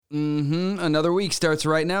Another week starts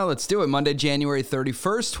right now. Let's do it. Monday, January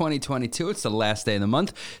 31st, 2022. It's the last day of the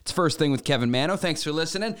month. It's First Thing with Kevin Mano. Thanks for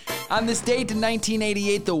listening. On this date in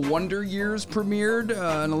 1988, The Wonder Years premiered,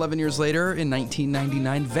 and 11 years later, in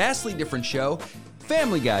 1999, vastly different show,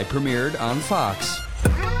 Family Guy premiered on Fox.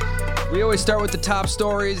 We always start with the top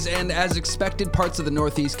stories, and as expected, parts of the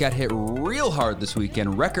Northeast got hit real hard this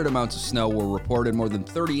weekend. Record amounts of snow were reported, more than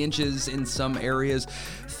 30 inches in some areas.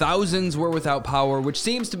 Thousands were without power, which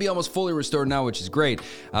seems to be almost fully restored now, which is great.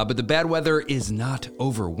 But the bad weather is not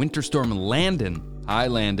over. Winter Storm Landon, hi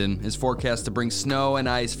Landon, is forecast to bring snow and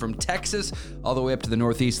ice from Texas all the way up to the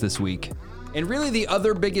Northeast this week. And really the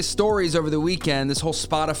other biggest stories over the weekend, this whole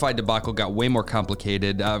Spotify debacle got way more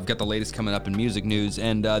complicated. I've got the latest coming up in music news.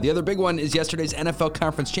 And the other big one is yesterday's NFL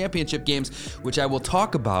Conference Championship games, which I will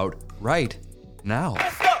talk about right now.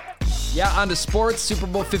 Yeah, on to sports. Super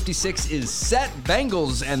Bowl 56 is set.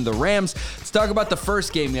 Bengals and the Rams. Let's talk about the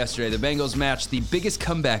first game yesterday. The Bengals matched the biggest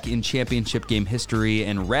comeback in championship game history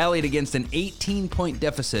and rallied against an 18-point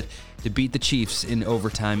deficit to beat the Chiefs in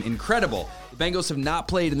overtime. Incredible. The Bengals have not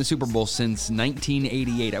played in the Super Bowl since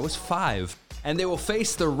 1988. I was 5. And they will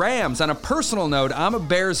face the Rams. On a personal note, I'm a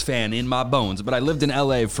Bears fan in my bones, but I lived in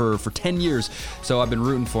LA for 10 years, so I've been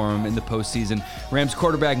rooting for them in the postseason. Rams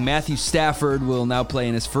quarterback Matthew Stafford will now play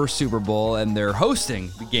in his first Super Bowl, and they're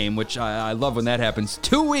hosting the game, which I love when that happens.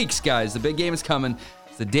 2 weeks, guys. The big game is coming.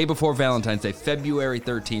 It's the day before Valentine's Day, February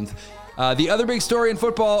 13th. The other big story in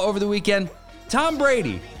football over the weekend, Tom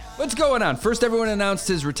Brady. What's going on? First, everyone announced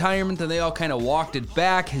his retirement, and they all kind of walked it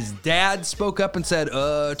back. His dad spoke up and said,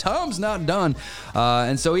 Tom's not done.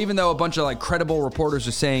 And so even though a bunch of credible reporters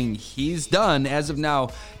are saying he's done, as of now,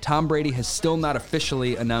 Tom Brady has still not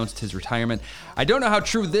officially announced his retirement. I don't know how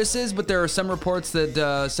true this is, but there are some reports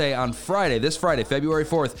that say on Friday, this Friday, February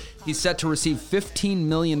 4th, he's set to receive $15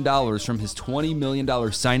 million from his $20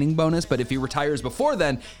 million signing bonus. But if he retires before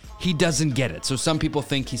then, he doesn't get it. So some people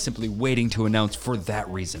think he's simply waiting to announce for that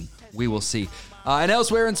reason. We will see. And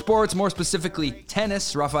elsewhere in sports, more specifically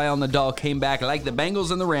tennis, Rafael Nadal came back like the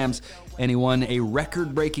Bengals and the Rams, and he won a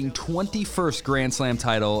record-breaking 21st Grand Slam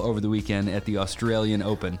title over the weekend at the Australian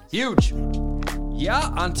Open. Huge!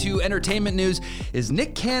 Yeah, on to entertainment news. Is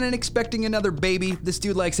Nick Cannon expecting another baby? This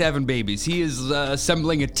dude likes having babies. He is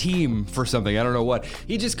assembling a team for something. I don't know what.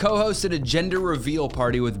 He just co-hosted a gender reveal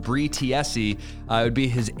party with Brie Tiesi. It would be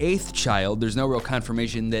his 8th child. There's no real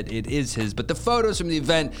confirmation that it is his, but the photos from the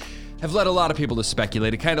event have led a lot of people to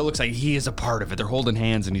speculate. It kind of looks like he is a part of it. They're holding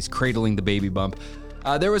hands and he's cradling the baby bump.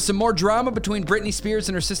 There was some more drama between Britney Spears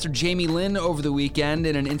and her sister Jamie Lynn over the weekend.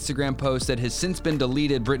 In an Instagram post that has since been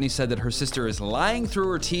deleted, Britney said that her sister is lying through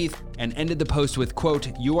her teeth and ended the post with,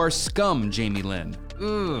 quote, "You are scum, Jamie Lynn."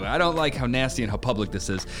 I don't like how nasty and how public this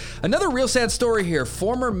is. Another real sad story here.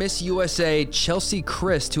 Former Miss USA Chelsea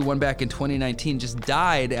Christ, who won back in 2019, just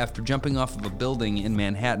died after jumping off of a building in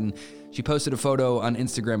Manhattan. She posted a photo on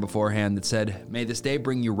Instagram beforehand that said, "May this day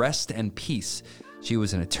bring you rest and peace." She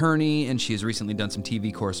was an attorney, and she has recently done some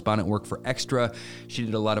TV correspondent work for Extra. She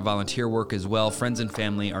did a lot of volunteer work as well. Friends and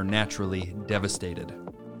family are naturally devastated.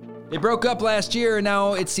 They broke up last year, and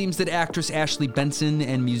now it seems that actress Ashley Benson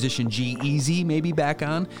and musician G-Eazy may be back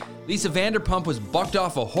on. Lisa Vanderpump was bucked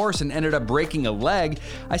off a horse and ended up breaking a leg.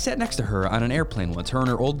 I sat next to her on an airplane once, her and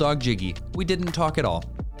her old dog Jiggy. We didn't talk at all.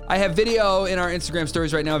 I have video in our Instagram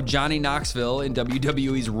stories right now of Johnny Knoxville in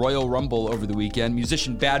WWE's Royal Rumble over the weekend.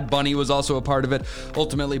 Musician Bad Bunny was also a part of it.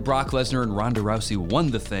 Ultimately, Brock Lesnar and Ronda Rousey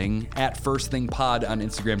won the thing. At First Thing Pod on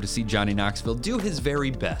Instagram to see Johnny Knoxville do his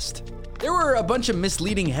very best. There were a bunch of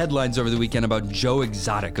misleading headlines over the weekend about Joe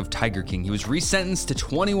Exotic of Tiger King. He was resentenced to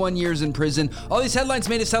 21 years in prison. All these headlines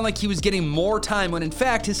made it sound like he was getting more time when in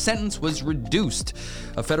fact his sentence was reduced.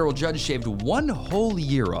 A federal judge shaved 1 whole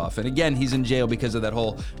year off, and again he's in jail because of that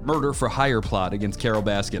whole murder for hire plot against Carole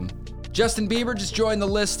Baskin. Justin Bieber just joined the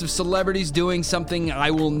list of celebrities doing something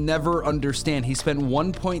I will never understand. He spent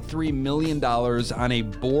 $1.3 million on a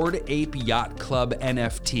Bored Ape Yacht Club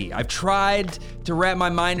NFT. I've tried to wrap my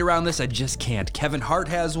mind around this, I just can't. Kevin Hart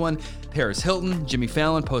has one, Paris Hilton, Jimmy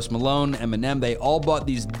Fallon, Post Malone, Eminem, they all bought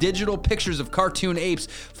these digital pictures of cartoon apes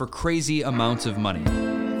for crazy amounts of money.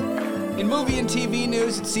 In movie and TV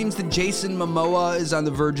news, it seems that Jason Momoa is on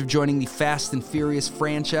the verge of joining the Fast and Furious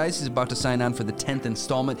franchise. He's about to sign on for the 10th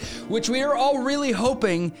installment, which we are all really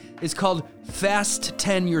hoping is called Fast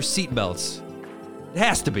 10 Your Seatbelts. It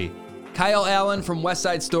has to be. Kyle Allen from West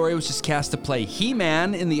Side Story was just cast to play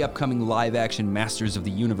He-Man in the upcoming live-action Masters of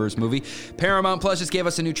the Universe movie. Paramount Plus just gave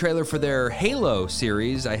us a new trailer for their Halo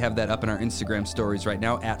series. I have that up in our Instagram stories right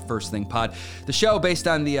now, at First Thing Pod. The show, based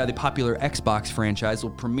on the popular Xbox franchise,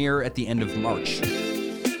 will premiere at the end of March.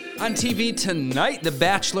 On TV tonight, The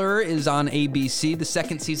Bachelor is on ABC. The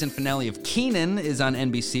second season finale of Kenan is on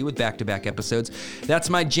NBC with back-to-back episodes.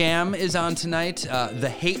 That's My Jam is on tonight. The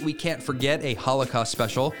Hate We Can't Forget, a Holocaust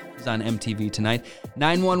special, is on MTV tonight.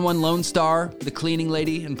 911 Lone Star, The Cleaning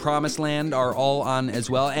Lady, and Promised Land are all on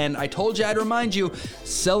as well. And I told you I'd remind you,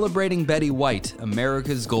 Celebrating Betty White,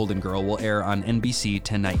 America's Golden Girl, will air on NBC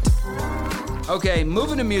tonight. Okay,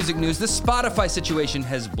 moving to music news, the Spotify situation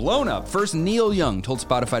has blown up. First, Neil Young told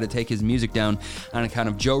Spotify to take his music down on account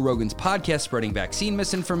of Joe Rogan's podcast spreading vaccine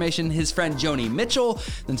misinformation. His friend Joni Mitchell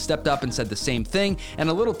then stepped up and said the same thing. And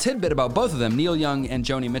a little tidbit about both of them, Neil Young and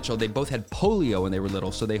Joni Mitchell, they both had polio when they were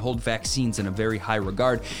little, so they hold vaccines in a very high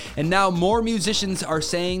regard. And now more musicians are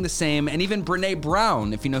saying the same, and even Brené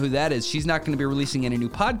Brown, if you know who that is, she's not going to be releasing any new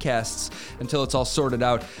podcasts until it's all sorted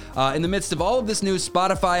out. In the midst of all of this news,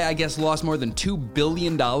 Spotify, I guess, lost more than $2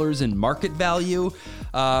 billion in market value.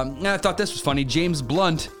 I thought this was funny. James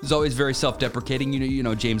Blunt is always very self-deprecating. You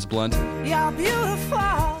know James Blunt. You're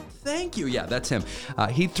beautiful. Thank you. Yeah, that's him.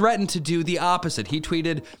 He threatened to do the opposite. He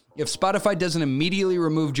tweeted, "If Spotify doesn't immediately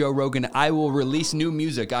remove Joe Rogan, I will release new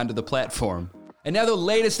music onto the platform." And now the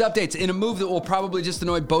latest updates. In a move that will probably just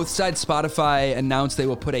annoy both sides, Spotify announced they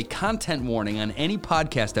will put a content warning on any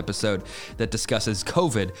podcast episode that discusses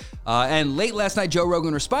COVID. And late last night, Joe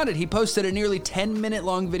Rogan responded. He posted a nearly 10-minute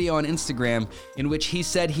long video on Instagram in which he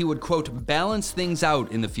said he would, quote, balance things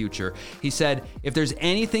out in the future. He said, "If there's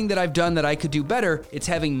anything that I've done that I could do better, it's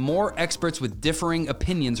having more experts with differing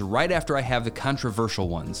opinions right after I have the controversial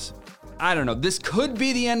ones." I don't know. This could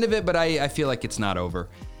be the end of it, but I feel like it's not over.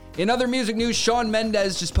 In other music news, Shawn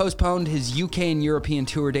Mendes just postponed his UK and European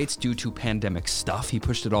tour dates due to pandemic stuff. He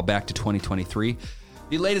pushed it all back to 2023.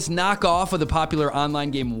 The latest knockoff of the popular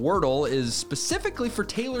online game Wordle is specifically for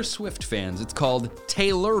Taylor Swift fans. It's called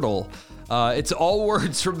Taylordle. It's all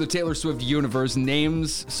words from the Taylor Swift universe,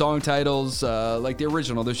 names, song titles, like the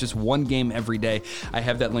original. There's just one game every day. I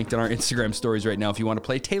have that linked in our Instagram stories right now if you want to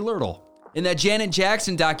play Taylordle. In that Janet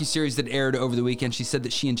Jackson docuseries that aired over the weekend, she said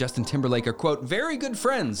that she and Justin Timberlake are, quote, very good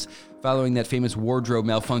friends, following that famous wardrobe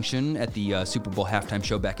malfunction at the Super Bowl halftime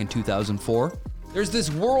show back in 2004. There's this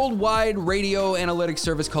worldwide radio analytics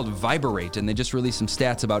service called Viberate, and they just released some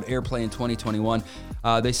stats about airplay in 2021.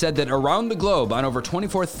 They said that around the globe, on over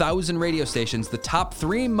 24,000 radio stations, the top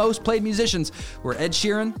 3 most played musicians were Ed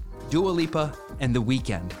Sheeran, Dua Lipa, and The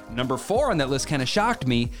Weeknd. Number 4 on that list kind of shocked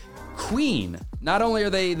me. Queen. Not only are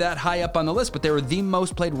they that high up on the list, but they were the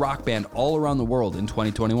most played rock band all around the world in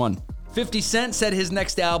 2021. 50 Cent said his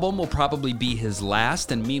next album will probably be his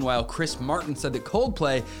last, and meanwhile, Chris Martin said that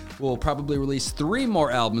Coldplay will probably release 3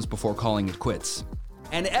 more albums before calling it quits.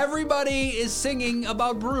 And everybody is singing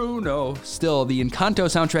about Bruno. Still, the Encanto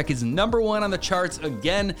soundtrack is #1 on the charts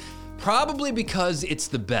again, probably because it's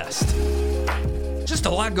the best. Just a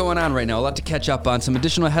lot going on right now, a lot to catch up on. Some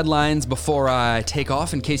additional headlines before I take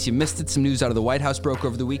off. In case you missed it, some news out of the White House broke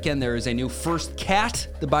over the weekend. There is a new first cat.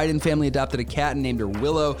 The Biden family adopted a cat and named her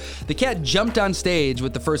Willow. The cat jumped on stage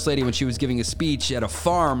with the First Lady when she was giving a speech at a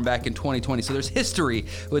farm back in 2020, so there's history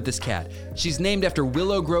with this cat. She's named after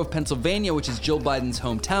Willow Grove, Pennsylvania, which is Jill Biden's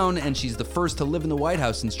hometown, and she's the first to live in the White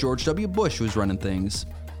House since George W. Bush was running things.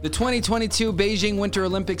 The 2022 Beijing Winter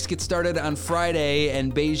Olympics get started on Friday,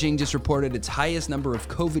 and Beijing just reported its highest number of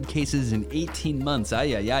COVID cases in 18 months.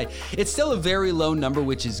 Ay, ay, ay. It's still a very low number,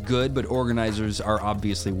 which is good, but organizers are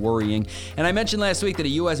obviously worrying. And I mentioned last week that a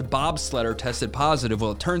U.S. bobsledder tested positive.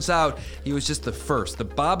 Well, it turns out he was just the first. The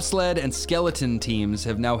bobsled and skeleton teams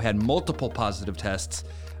have now had multiple positive tests.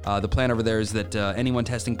 The plan over there is that anyone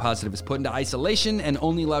testing positive is put into isolation and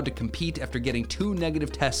only allowed to compete after getting 2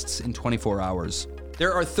 negative tests in 24 hours.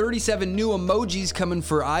 There are 37 new emojis coming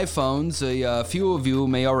for iPhones. A few of you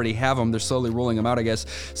may already have them. They're slowly rolling them out, I guess.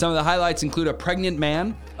 Some of the highlights include a pregnant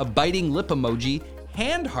man, a biting lip emoji,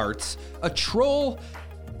 hand hearts, a troll,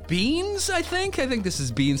 beans, I think this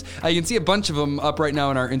is beans. You can see a bunch of them up right now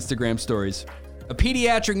in our Instagram stories. A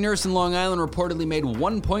pediatric nurse in Long Island reportedly made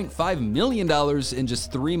 $1.5 million in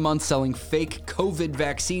just 3 months selling fake COVID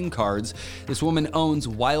vaccine cards. This woman owns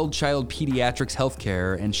Wild Child Pediatrics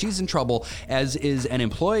Healthcare, and she's in trouble, as is an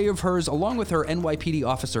employee of hers, along with her NYPD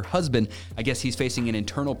officer husband. I guess he's facing an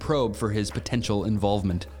internal probe for his potential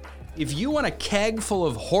involvement. If you want a keg full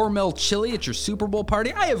of Hormel chili at your Super Bowl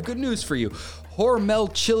party, I have good news for you.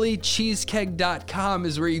 HormelChiliCheesekeg.com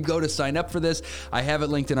is where you go to sign up for this. I have it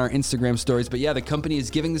linked in our Instagram stories. But yeah, the company is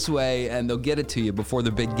giving this away, and they'll get it to you before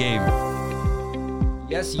the big game.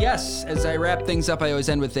 Yes. As I wrap things up, I always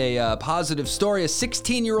end with a positive story. A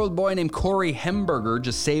 16-year-old boy named Corey Hemberger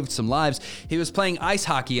just saved some lives. He was playing ice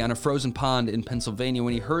hockey on a frozen pond in Pennsylvania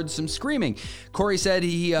when he heard some screaming. Corey said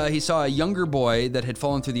he saw a younger boy that had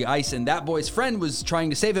fallen through the ice, and that boy's friend was trying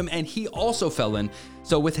to save him, and he also fell in.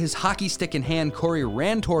 So with his hockey stick in hand, Corey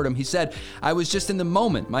ran toward him. He said, "I was just in the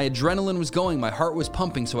moment. My adrenaline was going. My heart was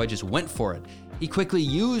pumping, so I just went for it." He quickly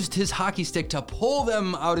used his hockey stick to pull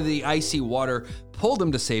them out of the icy water, pulled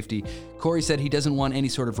them to safety. Corey said he doesn't want any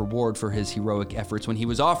sort of reward for his heroic efforts. When he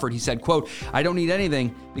was offered, he said, quote, "I don't need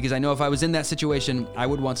anything because I know if I was in that situation, I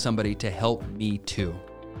would want somebody to help me too."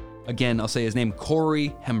 Again, I'll say his name,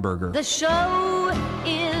 Corey Hemberger. The show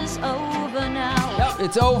is over now. Yep,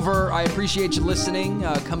 it's over. I appreciate you listening,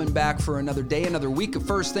 coming back for another day, another week of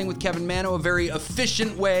First Thing with Kevin Mano, a very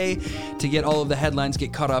efficient way to get all of the headlines,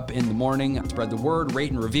 get caught up in the morning, spread the word,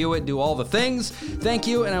 rate and review it, do all the things. Thank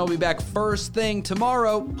you, and I will be back first thing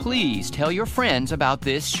tomorrow. Please tell your friends about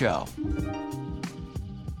this show.